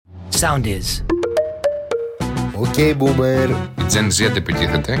sound is. Okay, boomer. Η Gen Z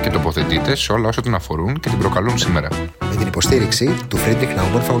αντεπιτίθεται και τοποθετείται σε όλα όσα την αφορούν και την προκαλούν σήμερα. Με την υποστήριξη του Friedrich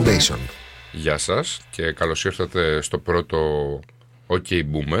Naumann Foundation. Γεια σας και καλώς ήρθατε στο πρώτο OK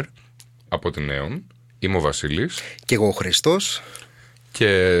Boomer από την ΝΕΟΝ. Είμαι ο Βασίλης. Και εγώ ο Χρήστος.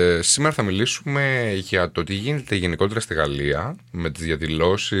 Και σήμερα θα μιλήσουμε για το τι γίνεται γενικότερα στη Γαλλία με τις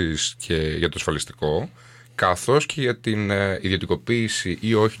διαδηλώσεις και για το ασφαλιστικό, καθώς και για την ιδιωτικοποίηση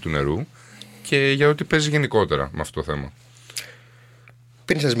ή όχι του νερού και για το τι παίζει γενικότερα με αυτό το θέμα.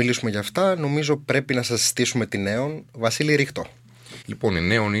 Πριν σας μιλήσουμε για αυτά, νομίζω πρέπει να σας συστήσουμε τη ΝΕΟΝ. Βασίλη, ρίχτω. Λοιπόν, η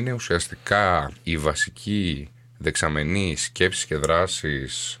ΝΕΟΝ είναι ουσιαστικά η βασική δεξαμενή σκέψης και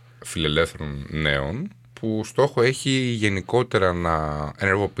δράσης φιλελεύθερων νέων, που στόχο έχει γενικότερα να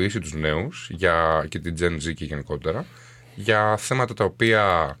ενεργοποιήσει τους νέους και την Gen Z και γενικότερα για θέματα τα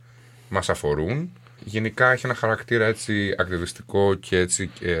οποία μας αφορούν. Γενικά έχει ένα χαρακτήρα έτσι ακτιβιστικό και έτσι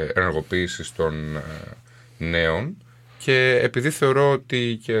ενεργοποίησης των νέων, και επειδή θεωρώ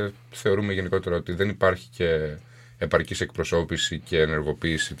ότι και θεωρούμε γενικότερα ότι δεν υπάρχει και επαρκής εκπροσώπηση και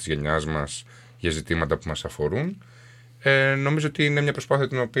ενεργοποίηση της γενιάς μας για ζητήματα που μας αφορούν, νομίζω ότι είναι μια προσπάθεια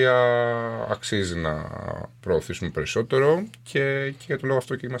την οποία αξίζει να προωθήσουμε περισσότερο και για τον λόγο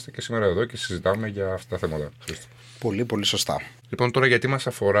αυτό και είμαστε και σήμερα εδώ και συζητάμε για αυτά τα θέματα. Πολύ, πολύ σωστά. Λοιπόν, τώρα γιατί μας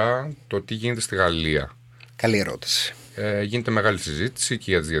αφορά το τι γίνεται στη Γαλλία. Καλή ερώτηση. Γίνεται μεγάλη συζήτηση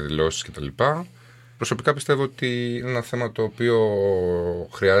και για τις διαδηλώσεις κτλ. Προσωπικά πιστεύω ότι είναι ένα θέμα το οποίο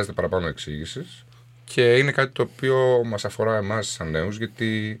χρειάζεται παραπάνω εξήγησης και είναι κάτι το οποίο μας αφορά εμάς σαν νέους,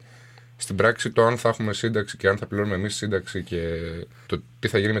 γιατί στην πράξη το αν θα έχουμε σύνταξη και αν θα πληρώνουμε εμείς σύνταξη και το τι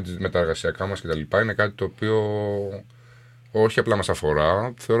θα γίνει με τα εργασιακά μας κτλ. Είναι κάτι το οποίο όχι απλά μας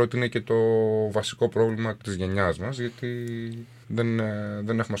αφορά, θεωρώ ότι είναι και το βασικό πρόβλημα της γενιάς μας, γιατί δεν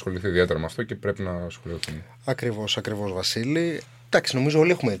έχουμε ασχοληθεί ιδιαίτερα με αυτό και πρέπει να ασχοληθούμε. Ακριβώς Βασίλη. Εντάξει, νομίζω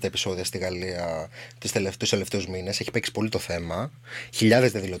όλοι έχουμε δει τα επεισόδια στη Γαλλία τους τελευταίους μήνες. Έχει παίξει πολύ το θέμα.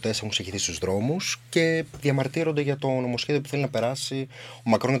 Χιλιάδες διαδηλωτές έχουν ξεχυθεί στους δρόμους και διαμαρτύρονται για το νομοσχέδιο που θέλει να περάσει ο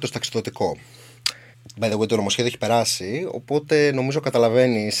Μακρόν για το συνταξιδοτικό. By the way, το νομοσχέδιο έχει περάσει, οπότε νομίζω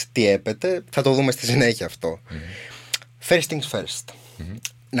καταλαβαίνεις τι έπεται. Θα το δούμε στη συνέχεια αυτό. First things first.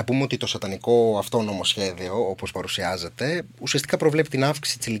 Να πούμε ότι το σατανικό αυτό νομοσχέδιο, όπως παρουσιάζεται, ουσιαστικά προβλέπει την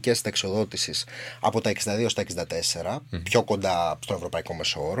αύξηση της ηλικίας συνταξιοδότησης από τα 62 στα 64, πιο κοντά στον ευρωπαϊκό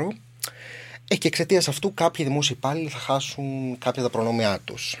μεσόωρο. Και εξαιτίας αυτού κάποιοι δημόσιοι υπάλληλοι θα χάσουν κάποια τα προνόμια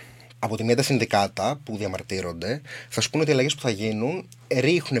τους. Από τη μία τα συνδικάτα που διαμαρτύρονται θα σου πούνε ότι οι αλλαγές που θα γίνουν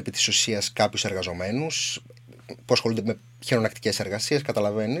ρίχνουν επί της ουσίας κάποιους εργαζομένους που ασχολούνται με χειρονακτικές εργασίες,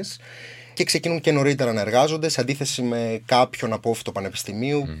 καταλαβαίνεις, και ξεκινούν και νωρίτερα να εργάζονται, σε αντίθεση με κάποιον απόφοιτο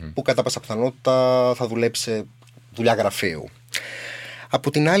πανεπιστημίου που κατά πάσα πιθανότητα θα δουλέψει σε δουλειά γραφείου.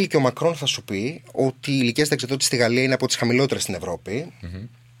 Από την άλλη, και ο Μακρόν θα σου πει ότι η ηλικία συνταξιοδότηση στη Γαλλία είναι από τις χαμηλότερες στην Ευρώπη,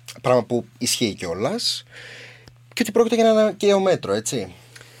 πράγμα που ισχύει κιόλας, και ότι πρόκειται για ένα αναγκαίο μέτρο, έτσι.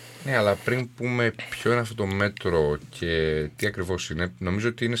 Ναι, αλλά πριν πούμε ποιο είναι αυτό το μέτρο και τι ακριβώς είναι, νομίζω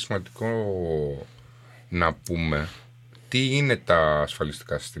ότι είναι σημαντικό να πούμε τι είναι τα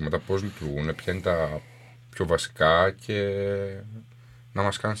ασφαλιστικά συστήματα, πώς λειτουργούν, ποια είναι τα πιο βασικά, και να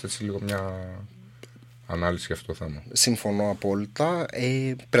μας κάνεις έτσι λίγο μια ανάλυση για αυτό το θέμα. Συμφωνώ απόλυτα.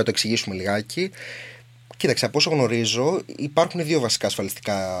 Πρέπει να το εξηγήσουμε λιγάκι. Κοίταξε, από όσο γνωρίζω, υπάρχουν δύο βασικά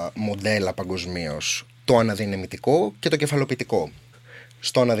ασφαλιστικά μοντέλα παγκοσμίως. Το αναδυναμητικό και το κεφαλοποιητικό.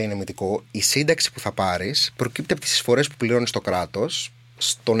 Στο αναδυναμητικό, η σύνταξη που θα πάρεις προκύπτει από τις εισφορές που πληρώνεις στο κράτος,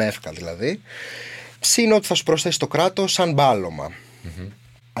 στον ΕΦΚΑ δηλαδή, συν ότι θα σου προσθέσει το κράτος σαν μπάλωμα.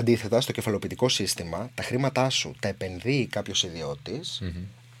 Αντίθετα, στο κεφαλοποιητικό σύστημα, τα χρήματά σου τα επενδύει κάποιος ιδιώτης,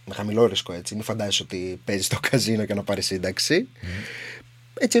 με χαμηλό ρίσκο, έτσι. Μην φαντάζεσαι ότι παίζεις στο καζίνο και να πάρει σύνταξη,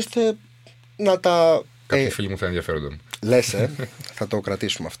 έτσι ώστε να τα. Κάποιοι φίλοι μου θα ενδιαφέρονταν. Λες, θα το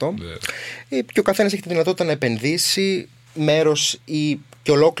κρατήσουμε αυτό. Και ο καθένας έχει τη δυνατότητα να επενδύσει μέρος ή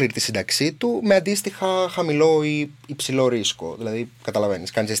και ολόκληρη τη σύνταξή του με αντίστοιχα χαμηλό ή υψηλό ρίσκο. Δηλαδή,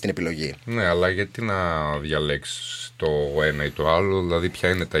 καταλαβαίνεις, κάνεις εσύ την επιλογή. Ναι, αλλά γιατί να διαλέξεις το ένα ή το άλλο, δηλαδή ποια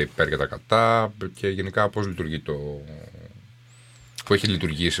είναι τα υπέρ και τα κατά και γενικά πώς λειτουργεί που έχει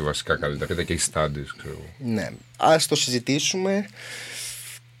λειτουργήσει βασικά καλύτερα, και έχει studies, ξέρω. Ναι, ας το συζητήσουμε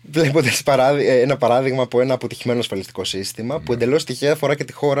βλέποντας ένα παράδειγμα από ένα αποτυχημένο ασφαλιστικό σύστημα που εντελώς τυχαία αφορά και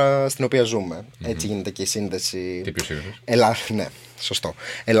τη χώρα στην οποία ζούμε. Έτσι γίνεται και η σύνδεση. Τι ποιος σύνδεση? Ναι, σωστό.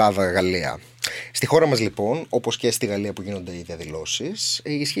 Ελλάδα-Γαλλία. Στη χώρα μας λοιπόν, όπως και στη Γαλλία που γίνονται οι διαδηλώσεις,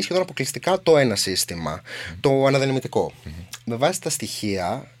 ισχύει σχεδόν αποκλειστικά το ένα σύστημα, το αναδυναμητικό. Με βάση τα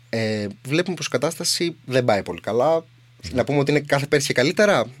στοιχεία βλέπουμε πως η κατάσταση δεν πάει πολύ καλά. Να πούμε ότι είναι κάθε πέρσι και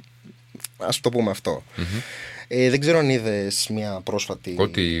καλύτερα. Ας το πούμε αυτό. Δεν ξέρω αν είδες μια πρόσφατη.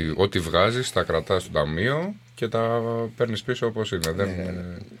 Ό,τι βγάζεις τα κρατάς στο ταμείο και τα παίρνεις πίσω όπως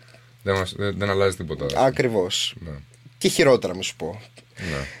είναι. Δεν αλλάζει τίποτα. Ακριβώς. Ναι. Και χειρότερα, μη σου πω.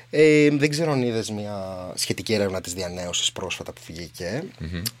 Ναι. Δεν ξέρω αν είδες μια σχετική έρευνα της διανέωσης πρόσφατα που βγήκε.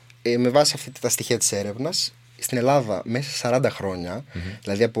 Με βάση αυτή τα στοιχεία της έρευνας, στην Ελλάδα μέσα σε 40 χρόνια,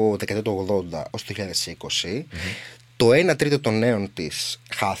 δηλαδή από δεκαετία του 80 ως το 2020, το 1 τρίτο των νέων της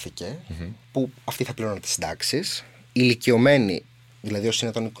χάθηκε, που αυτοί θα πληρώνουν τις συντάξεις. Ηλικιωμένοι, δηλαδή όσοι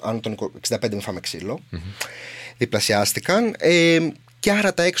είναι άνω των 65 μην φάμε ξύλο, διπλασιάστηκαν, και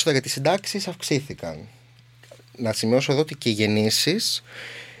άρα τα έξοδα για τις συντάξεις αυξήθηκαν. Να σημειώσω εδώ ότι και οι γεννήσεις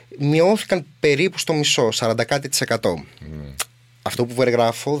μειώθηκαν περίπου στο μισό, 40 κάτι της εκατό. Αυτό που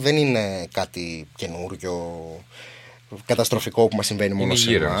περιγράφω δεν είναι κάτι καινούριο, καταστροφικό που μας συμβαίνει μόνο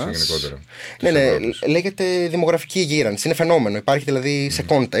σε εμάς. Ναι, λέγεται δημογραφική γύρανση. Είναι φαινόμενο. Υπάρχει δηλαδή σε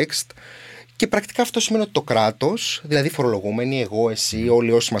context. Και πρακτικά αυτό σημαίνει ότι το κράτος, δηλαδή φορολογούμενοι, εγώ, εσύ,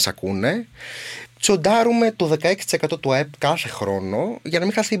 όλοι όσοι μας ακούνε, τσοντάρουμε το 16% του ΑΕΠ κάθε χρόνο για να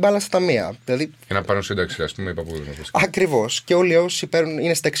μην χαθεί η μπάλα στα ταμεία. Δηλαδή, για να πάρουν σύνταξη, ας πούμε, οι παππούδες μας. Ακριβώς. Και όλοι όσοι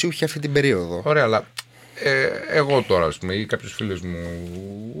είναι συνταξιούχοι αυτή την περίοδο. Ωραία, αλλά εγώ τώρα, ας πούμε, ή κάποιος φίλος μου,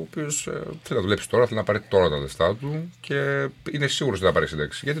 ο οποίος θέλει να δουλέψει τώρα, θέλει να πάρει τώρα τα λεφτά του και είναι σίγουρος ότι θα πάρει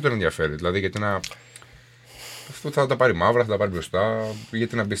σύνταξη. Γιατί τον ενδιαφέρει, δηλαδή, γιατί να. Αυτό θα τα πάρει μαύρα, θα τα πάρει μπροστά.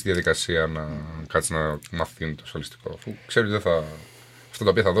 Γιατί να μπει στη διαδικασία να κάτσει να μαθαίνει το ασφαλιστικό, αφού ξέρει ότι αυτά τα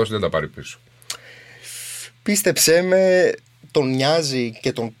οποία θα δώσει δεν τα πάρει πίσω. Πίστεψέ με, τον νοιάζει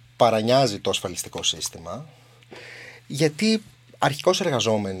και τον παρανοιάζει το ασφαλιστικό σύστημα, γιατί αρχικώς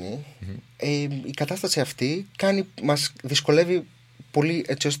εργαζόμενοι, η κατάσταση αυτή μας δυσκολεύει πολύ,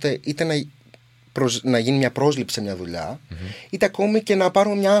 έτσι ώστε είτε να γίνει μια πρόσληψη σε μια δουλειά, είτε ακόμη και να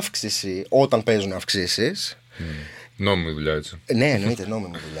πάρουμε μια αύξηση όταν παίζουν αυξήσεις. Νόμιμη δουλειά, έτσι. Ναι, εννοείται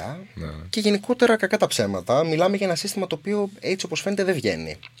νόμιμη δουλειά. Και γενικότερα, κακά τα ψέματα, μιλάμε για ένα σύστημα το οποίο έτσι όπως φαίνεται δεν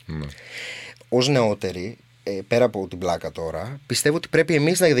βγαίνει. Ως νεότεροι, πέρα από την πλάκα τώρα, πιστεύω ότι πρέπει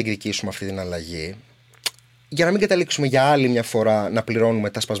εμείς να διεκδικήσουμε αυτή την αλλαγή, για να μην καταλήξουμε για άλλη μια φορά να πληρώνουμε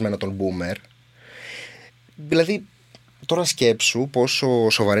τα σπασμένα των boomer. Δηλαδή, τώρα σκέψου πόσο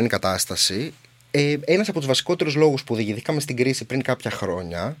σοβαρή είναι η κατάσταση. Ένας από τους βασικότερους λόγους που διηγηθήκαμε στην κρίση πριν κάποια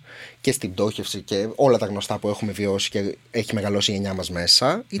χρόνια και στην πτώχευση και όλα τα γνωστά που έχουμε βιώσει και έχει μεγαλώσει η γενιά μας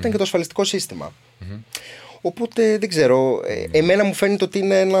μέσα, ήταν και το ασφαλιστικό σύστημα. Οπότε δεν ξέρω, εμένα μου φαίνεται ότι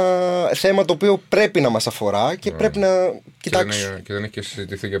είναι ένα θέμα το οποίο πρέπει να μας αφορά και πρέπει να κοιτάξουμε. Και δεν έχει και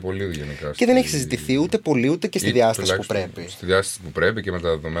συζητηθεί για πολύ γενικά. Και δεν έχει συζητηθεί ούτε πολύ ούτε και στη διάσταση που πρέπει. Στη διάσταση που πρέπει και με τα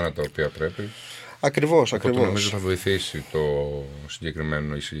δεδομένα τα οποία πρέπει. Ακριβώς. Νομίζω θα βοηθήσει το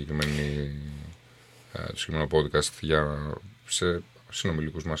συγκεκριμένο podcast σε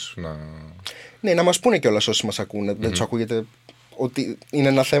συνομιλικούς μας να. Ναι, να μας πούνε κιόλας όσοι μας ακούνε. Δεν τους ακούγεται ότι είναι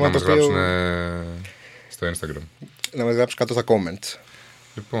ένα θέμα να το οποίο. Να μας γράψουν στο Instagram. Να μας γράψουν κάτω στα comments.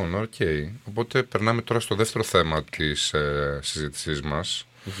 Λοιπόν, οπότε περνάμε τώρα στο δεύτερο θέμα της συζήτησής μας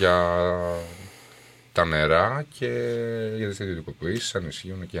για τα νερά και για τις ιδιωτικοποίησεις, αν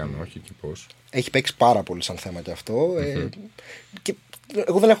ισχύουν και αν όχι και πώς. Έχει παίξει πάρα πολύ σαν θέμα και αυτό. Και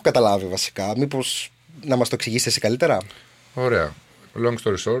εγώ δεν έχω καταλάβει βασικά. Μήπως να μας το εξηγήσει εσύ καλύτερα. Ωραία. Long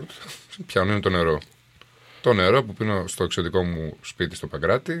story short, πιάνω είναι το νερό. Το νερό που πίνω στο εξωτικό μου σπίτι στο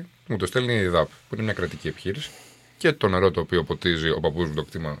Παγκράτη μου το στέλνει η ΔΑΠ, που είναι μια κρατική επιχείρηση. Και το νερό το οποίο ποτίζει ο παππούς μου το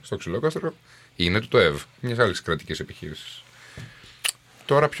κτήμα στο Ξυλόκαστρο είναι του ΕΒ, μιας άλλης κρατικής επιχείρησης.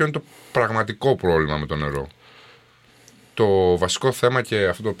 Τώρα, ποιο είναι το πραγματικό πρόβλημα με το νερό? Το βασικό θέμα και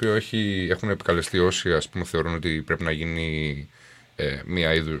αυτό το οποίο έχουν επικαλεστεί όσοι, ας πούμε, θεωρούν ότι πρέπει να γίνει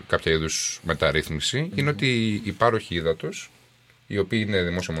κάποια είδους μεταρρύθμιση, είναι ότι οι πάροχοι ύδατος, οι οποίοι είναι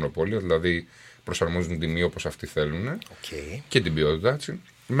δημόσιο μονοπόλιο, δηλαδή προσαρμόζουν τιμή όπως αυτοί θέλουν και την ποιότητα, έτσι,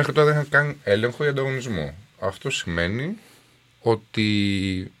 μέχρι τώρα δεν είχαν καν έλεγχο ή ανταγωνισμό. Αυτό σημαίνει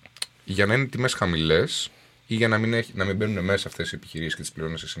ότι για να είναι τιμές χαμηλές ή για να μην μπαίνουν μέσα αυτές οι επιχειρήσεις και τις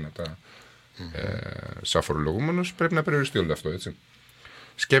πληρώνεις εσύ μετά σαν φορολογούμενος, πρέπει να περιοριστεί όλο αυτό, έτσι.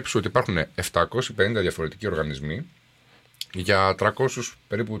 Σκέψου ότι υπάρχουν 750 διαφορετικοί οργανισμοί για 300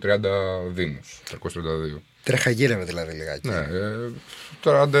 περίπου 30 δήμους, 332. Τρεχαγύρευε δηλαδή λιγάκι. Ναι,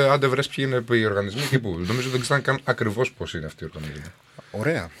 τώρα άντε βρες ποιοι είναι οι οργανισμοί και πού. Νομίζω δεν ξέρουν καν ακριβώς πώς είναι αυτοί οι οργανισμοί.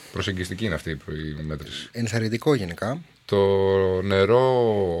 Ωραία. Προσεγγιστική είναι αυτή η μέτρηση. Ενθαρρυντικό γενικά. Το νερό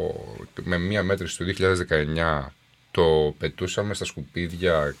με μία μέτρηση του 2019 το πετούσαμε στα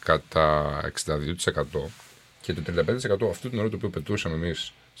σκουπίδια κατά 62% και το 35% αυτού του νερού το οποίο πετούσαμε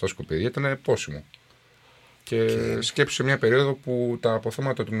εμείς στα σκουπίδια ήταν πόσιμο. Και σκέψου σε μια περίοδο που τα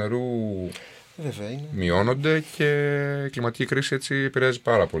αποθέματα του νερού μειώνονται και η κλιματική κρίση έτσι επηρεάζει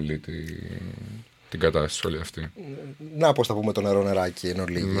πάρα πολύ την κατάσταση όλη αυτή. Να πώς θα πούμε το νερό νεράκι εν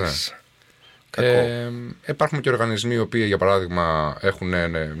ολίγης. Υπάρχουν και οργανισμοί οι οποίοι, για παράδειγμα, έχουν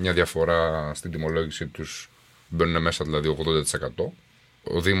μια διαφορά στην τιμολόγηση τους, μπαίνουν μέσα δηλαδή 80%.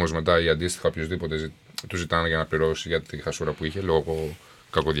 ο Δήμος μετά ή αντίστοιχα οποιοδήποτε του ζητάνε για να πληρώσει για τη χασούρα που είχε λόγω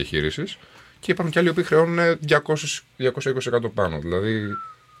κακοδιαχείρισης. Και υπάρχουν και άλλοι που χρεώνουν 220% πάνω. Δηλαδή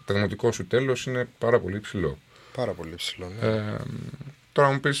το δημοτικό σου τέλος είναι πάρα πολύ ψηλό. Πάρα πολύ ψηλό, ναι.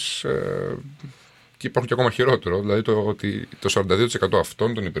 Τώρα μου πεις, και υπάρχουν και ακόμα χειρότερο, δηλαδή ότι το 42%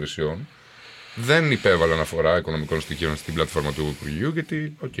 αυτών των υπηρεσιών δεν υπέβαλε αναφορά οικονομικών στοιχείων στην πλατφόρμα του Υπουργείου,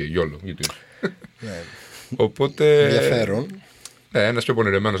 γιατί, γιόλο, γιατί. Ναι. Οπότε, ενδιαφέρον. Ένας πιο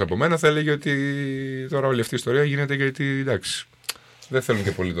πονηρεμένος από μένα θα έλεγε ότι τώρα όλη αυτή η ιστορία γίνεται γιατί, εντάξει, δεν θέλουν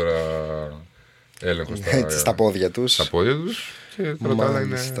και πολύ τώρα έλεγχο στα πόδια τους. Στα πόδια τους και τώρα τα άλλα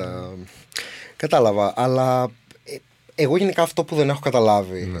είναι... Κατάλαβα, αλλά εγώ γενικά αυτό που δεν έχω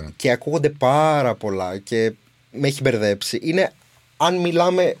καταλάβει και ακούγονται πάρα πολλά και με έχει μπερδέψει είναι αν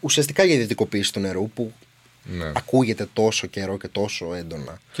μιλάμε ουσιαστικά για ιδιωτικοποίηση του νερού που ακούγεται τόσο καιρό και τόσο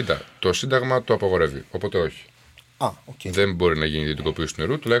έντονα. Κοίτα, το Σύνταγμα το απαγορεύει, οπότε όχι. Δεν μπορεί να γίνει ιδιωτικοποίηση του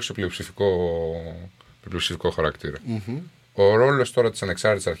νερού, τουλάχιστον πλειοψηφικό χαρακτήρα. Ο ρόλος τώρα της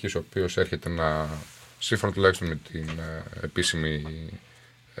ανεξάρτητης αρχής, ο οποίος έρχεται να, σύμφωνα τουλάχιστον με την επίσημη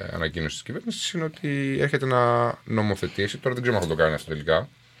ανακοίνωση της κυβέρνησης, είναι ότι έρχεται να νομοθετήσει. Τώρα δεν ξέρουμε αν θα το κάνει αυτό τελικά.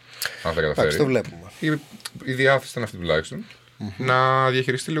 Αν θα καταφέρει. Το βλέπουμε. Η διάθεση ήταν αυτή τουλάχιστον. Να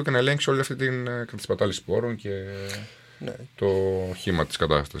διαχειριστεί λίγο και να ελέγξει όλη αυτή την κατασπατάληση πόρων και το χήμα της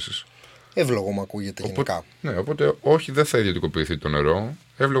κατάστασης. Εύλογο μου ακούγεται γενικά. Ναι, οπότε όχι, δεν θα ιδιωτικοποιηθεί το νερό.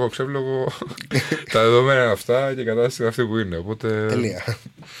 Εύλογο, ξεύλογο. Τα δεδομένα είναι αυτά και η κατάσταση είναι αυτή που είναι. Οπότε... Τελεία.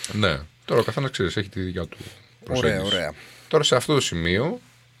 Ναι. Τώρα ο καθένας ξέρει, έχει τη δικιά του προσέγγιση. Ωραία. Τώρα σε αυτό το σημείο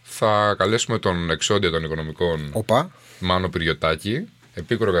θα καλέσουμε τον εξόντια των οικονομικών Μάνο Πυριωτάκη,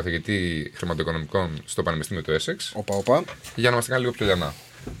 επίκουρο καθηγητή χρηματοοικονομικών στο Πανεπιστήμιο του Έσεξ. Για να μας τα κάνει λίγο πιο λιανά.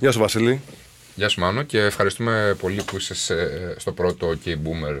 Γεια σου, Βασίλη. Γεια σου, Μάνο, και ευχαριστούμε πολύ που είσαι στο πρώτο και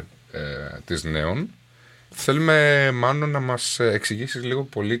boomer της ΝΕΟΝ. Θέλουμε, Μάνο, να μας εξηγήσεις λίγο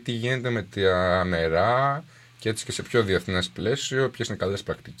πολύ τι γίνεται με τα νερά και έτσι και σε πιο διεθνές πλαίσιο, ποιες είναι οι καλές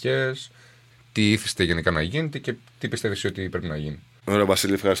πρακτικές, τι ήθιστε γενικά να γίνεται και τι πιστεύεις ότι πρέπει να γίνει. Ωραία,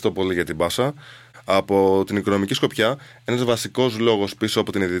 Βασίλη, ευχαριστώ πολύ για την πάσα. Από την οικονομική σκοπιά, ένας βασικός λόγος πίσω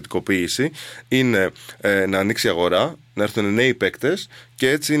από την ιδιωτικοποίηση είναι να ανοίξει η αγορά, να έρθουν νέοι παίκτες και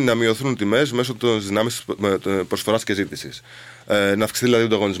έτσι να μειωθούν τιμές μέσω της δυνάμεις προσφοράς και ζήτησης. Να αυξηθεί δηλαδή ο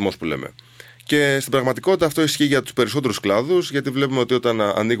ανταγωνισμός που λέμε. Και στην πραγματικότητα αυτό ισχύει για τους περισσότερους κλάδους, γιατί βλέπουμε ότι όταν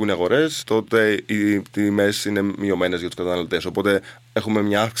ανοίγουν οι αγορές, τότε οι τιμές είναι μειωμένες για τους καταναλωτές. Οπότε έχουμε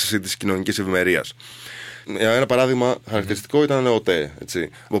μια αύξηση της κοινωνικής ευημερίας. Ένα παράδειγμα χαρακτηριστικό ήταν ο ΤΕ,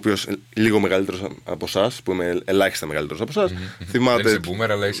 ο οποίος λίγο μεγαλύτερος από εσάς, που είμαι ελάχιστα μεγαλύτερος από εσάς. Θυμάται. Δεν είσαι boomer,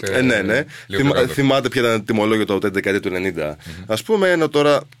 αλλά είσαι. Θυμάται ποια ήταν το τιμολόγιο του ΤΕ δεκαετία του 90. Ας πούμε, ενώ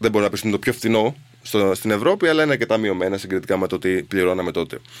τώρα δεν μπορεί να πει είναι το πιο φθηνό στην Ευρώπη, αλλά είναι αρκετά μειωμένα συγκριτικά με το τι πληρώναμε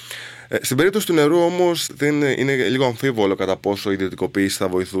τότε. Στην περίπτωση του νερού όμως είναι λίγο αμφίβολο κατά πόσο η ιδιωτικοποίηση θα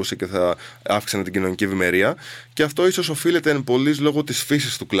βοηθούσε και θα αύξανε την κοινωνική ευημερία, και αυτό ίσως οφείλεται εν πολλής λόγω της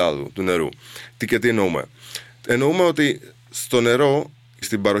φύσης του κλάδου του νερού. Τι εννοούμε. Εννοούμε ότι στο νερό,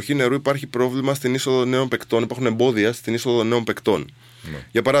 στην παροχή νερού υπάρχει πρόβλημα στην είσοδο νέων παικτών, υπάρχουν εμπόδια στην είσοδο νέων παικτών.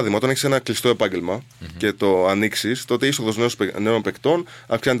 Για παράδειγμα, όταν έχεις ένα κλειστό επάγγελμα και το ανοίξεις, τότε η είσοδος νέων παικτών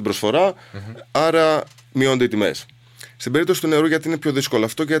αυξάνει την προσφορά, άρα μειώνται οι τιμές. Στην περίπτωση του νερού, γιατί είναι πιο δύσκολο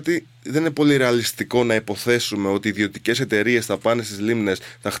αυτό, γιατί δεν είναι πολύ ρεαλιστικό να υποθέσουμε ότι οι ιδιωτικές εταιρείες θα πάνε στις λίμνες,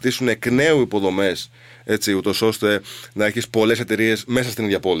 θα χτίσουν εκ νέου υποδομές, ούτως ώστε να έχεις πολλές εταιρείες μέσα στην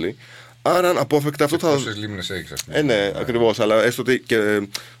ίδια πόλη. Άρα, αναπόφευκτα αυτό θα. Πόσες λίμνες έχεις, ας πούμε. Ναι, ακριβώς. Αλλά έστω ότι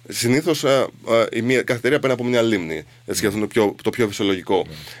συνήθως κάθε εταιρεία παίρνει από μια λίμνη. Έτσι, αυτό είναι το πιο φυσιολογικό.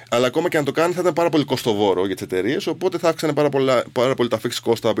 Αλλά ακόμα και αν το κάνει, θα ήταν πάρα πολύ κοστοβόρο για τις εταιρείες. Οπότε θα αύξανε πάρα πολύ τα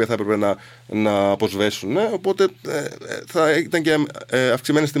fixed cost τα οποία θα έπρεπε να αποσβέσουν. Οπότε θα ήταν και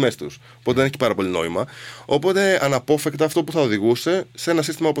αυξημένες τιμές τους. Οπότε δεν έχει πάρα πολύ νόημα. Οπότε αναπόφευκτα αυτό που θα οδηγούσε σε ένα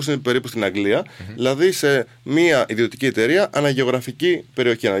σύστημα όπως είναι περίπου στην Αγγλία, δηλαδή σε μια ιδιωτική εταιρεία αναγεωγραφική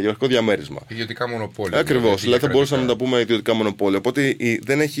περιοχή, αναγεωγραφικό διαμέρισμα. Ιδιωτικά μονοπόλια. Ακριβώς. Δηλαδή θα μπορούσαμε να τα πούμε ιδιωτικά μονοπόλια. Οπότε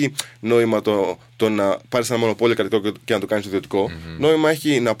δεν έχει νόημα το να πάρεις ένα μονοπόλιο κρατικό και να το κάνεις ιδιωτικό. Νόημα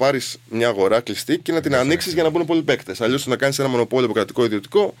έχει να πάρεις μια αγορά κλειστή και να την ανοίξεις για να μπουν πολλοί παίκτες. Αλλιώς να κάνεις ένα μονοπόλιο από κρατικό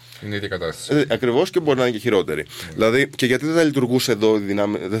ιδιωτικό. Είναι η ίδια κατάσταση. Ακριβώς, και μπορεί να είναι και χειρότερη. Δηλαδή, και γιατί δεν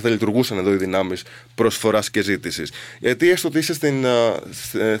θα λειτουργούσαν εδώ οι δυνάμεις προσφοράς και ζήτησης. Γιατί έστω ότι είσαι στην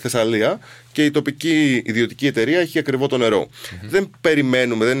Θεσσαλία και η τοπική ιδιωτική εταιρεία έχει ακριβό το νερό. Δεν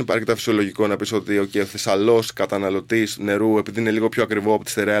περιμένουμε, δεν είναι αρκετά φυσιολογικό να πεις ότι ο Θεσσαλός καταναλωτής νερού, επειδή είναι λίγο πιο ακριβό από τη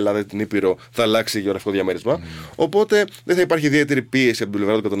στερεά Ελλάδα, την Ήπειρο, θα αλλάξει γεωγραφικό διαμέρισμα. Οπότε δεν θα υπάρχει ιδιαίτερη πίεση από την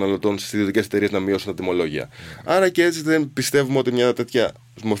πλευρά των καταναλωτών στις ιδιωτικές εταιρείες να μειώσουν τα τιμολόγια. Άρα και έτσι δεν πιστεύουμε ότι μια τέτοια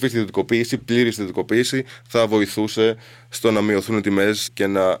μορφή ιδιωτικοποίηση, πλήρης ιδιωτικοποίηση, θα βοηθούσε στο να μειωθούν οι τιμές και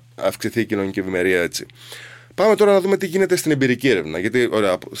να αυξηθεί η κοινωνική ευημερία έτσι. Πάμε τώρα να δούμε τι γίνεται στην εμπειρική έρευνα. Γιατί,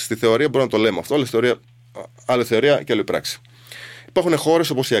 ωραία, στη θεωρία μπορούμε να το λέμε αυτό, αλλά άλλη θεωρία και άλλη πράξη. Υπάρχουν χώρες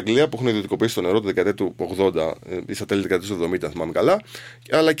όπως η Αγγλία που έχουν ιδιωτικοποιήσει το νερό τη δεκαετία του 80 ή στα τέλη της δεκαετίας του 70, αν θυμάμαι καλά.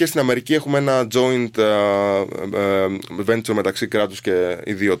 Αλλά και στην Αμερική έχουμε ένα joint venture μεταξύ κράτους και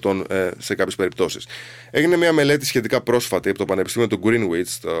ιδιωτών σε κάποιες περιπτώσεις. Έγινε μια μελέτη σχετικά πρόσφατη από το Πανεπιστήμιο του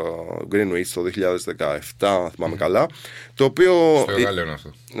Greenwich το 2017, αν θυμάμαι καλά. Το οποίο. Στο Γάλλιο είναι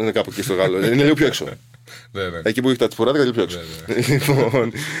αυτό. Είναι κάπου εκεί στο Γάλλιο. Είναι λίγο πιο έξω. Εκεί που έχει τα τσιπουράδικα, λίγο πιο έξω.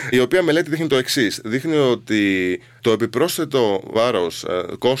 Λοιπόν, η οποία μελέτη δείχνει το εξής. Δείχνει ότι το επιπρόσθετο βάρος,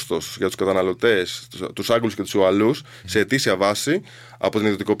 κόστος για τους καταναλωτές, τους Άγγλους και τους Ουαλούς, σε ετήσια βάση, από την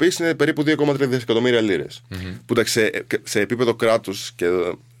ιδιωτικοποίηση είναι περίπου 2,3 δισεκατομμύρια λίρες. Που σε επίπεδο κράτους και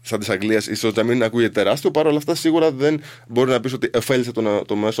σαν της Αγγλίας, ίσως να μην ακούγεται τεράστιο, παρόλα αυτά σίγουρα δεν μπορεί να πεις ότι ωφέλησε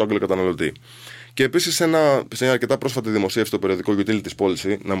το μέσο Άγγλο καταναλωτή. Και επίσης σε μια αρκετά πρόσφατη δημοσίευση στο περιοδικό Utilities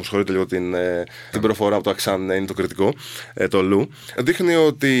Policy, να μου συγχωρείτε λίγο την προφορά από το αξάν, είναι το κριτικό, το λου, δείχνει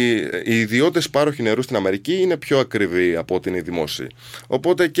ότι οι ιδιώτες πάροχοι νερού στην Αμερική είναι πιο ακριβοί από ότι είναι οι δημόσιοι.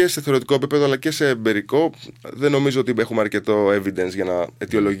 Οπότε και σε θεωρητικό επίπεδο αλλά και σε εμπειρικό δεν νομίζω ότι έχουμε αρκετό evidence για να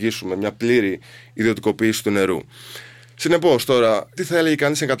αιτιολογήσουμε μια πλήρη ιδιωτικοποίηση του νερού. Συνεπώς, τώρα, τι θα έλεγε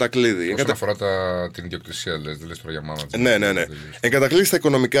κανείς εν κατακλείδη. Όσον αφορά την ιδιοκτησία, δεν λες τώρα για μάνα. Ναι. Εν κατακλείδη στα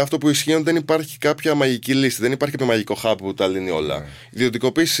οικονομικά, αυτό που ισχύει δεν υπάρχει κάποια μαγική λύση. Δεν υπάρχει κάποιο μαγικό χάπ που τα λύνει όλα. Η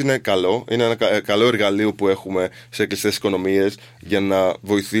ιδιωτικοποίηση είναι καλό. Είναι ένα καλό εργαλείο που έχουμε σε κλειστές οικονομίες για να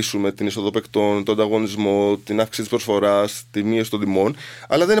βοηθήσουμε την είσοδο παικτών, τον ανταγωνισμό, την αύξηση της προσφοράς, τη μείωση των τιμών.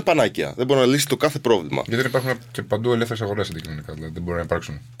 Αλλά δεν είναι πανάκια. Δεν μπορεί να λύσει το κάθε πρόβλημα. Γιατί δεν υπάρχουν και παντού ελεύθερες αγορές αντικειμενικά. Δηλαδή δεν μπορεί να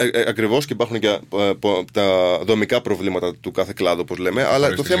υπάρξουν. Ακριβώς, και υπάρχουν και τα δομικά προβλήματα του κάθε κλάδου, όπως λέμε,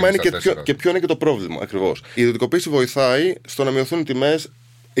 αλλά το θέμα είναι και ποιο είναι και το πρόβλημα ακριβώς. Η ιδιωτικοποίηση βοηθάει στο να μειωθούν οι τιμές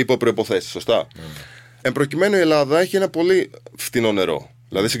υπό προϋποθέσεις, σωστά. Εν προκειμένου, η Ελλάδα έχει ένα πολύ φτηνό νερό.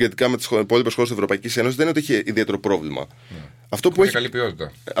 Δηλαδή, συγκριτικά με τις υπόλοιπες χώρες της Ευρωπαϊκής Ένωσης, δεν είναι ότι έχει ιδιαίτερο πρόβλημα. Αυτό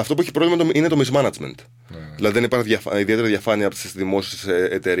που έχει πρόβλημα είναι το mismanagement. Δηλαδή, δεν υπάρχει ιδιαίτερη διαφάνεια από τις δημόσιες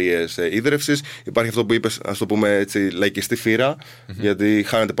εταιρείες ίδρευσης. Υπάρχει αυτό που είπες, ας το πούμε έτσι, λαϊκιστή φύρα, γιατί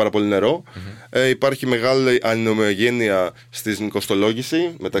χάνεται πάρα πολύ νερό. Υπάρχει μεγάλη ανομοιογένεια στην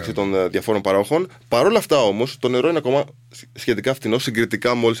κοστολόγηση μεταξύ των διαφόρων παρόχων. Παρ' όλα αυτά όμως, το νερό είναι ακόμα σχετικά φθηνό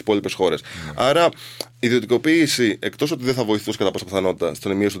συγκριτικά με όλες τις υπόλοιπες χώρες. Άρα, η ιδιωτικοποίηση, εκτός ότι δεν θα βοηθούσε κατά πάσα πιθανότητα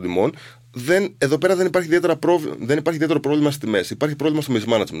στην μείωση των τιμών, εδώ πέρα δεν υπάρχει ιδιαίτερο πρόβλημα στις τιμές. Υπάρχει πρόβλημα στο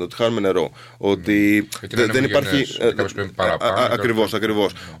mismanagement, ότι χάνουμε νερό. Ότι δεν υπάρχει.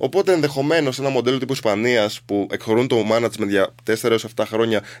 Ακριβώς. Οπότε ενδεχομένως ένα μοντέλο τύπου Ισπανίας που εκχωρούν το management για 4 έως 7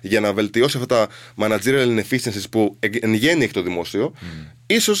 χρόνια για να βελτιώσει αυτά τα managerial inefficiencies που εν γέννη έχει το δημόσιο.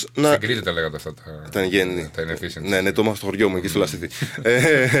 Ίσως να. Συγκρίτεται τα λέγατε αυτά τα inefficiencies. Ναι, το είμαστε στο χωριό μου εκεί στο Λασίθι.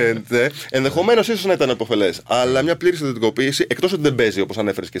 Ενδεχομένως ίσως να ήταν επωφελές. Αλλά μια πλήρης ιδιωτικοποίηση, εκτός ότι δεν παίζει όπως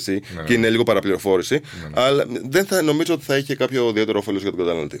ανέφερες και εσύ, και είναι λίγο παραπληροφόρηση, αλλά δεν θα νομίζω ότι θα είχε κάποιο ιδιαίτερο όφελος για τον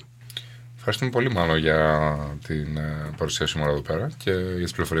καταναλωτή. Ευχαριστούμε πολύ, Μάνο, για την παρουσία σου εδώ πέρα και για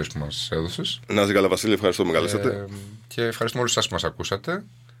τις πληροφορίες που μας έδωσες. Να είσαι καλά, Βασίλη, ευχαριστώ που με καλέσατε. Και ευχαριστούμε όλους εσάς που μας ακούσατε.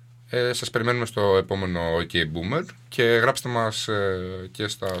 Σας περιμένουμε στο επόμενο OK Boomer και γράψτε μας και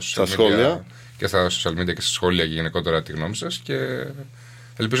στα σχόλια και στα social media και στα σχόλια και γενικότερα τη γνώμη σας και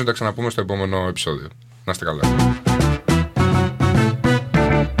ελπίζω να τα ξαναπούμε στο επόμενο επεισόδιο. Να είστε καλά.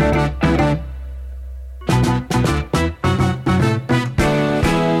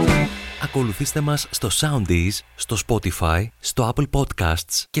 Ακολουθήστε μας στο Soundees, στο Spotify, στο Apple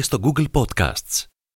Podcasts και στο Google Podcasts.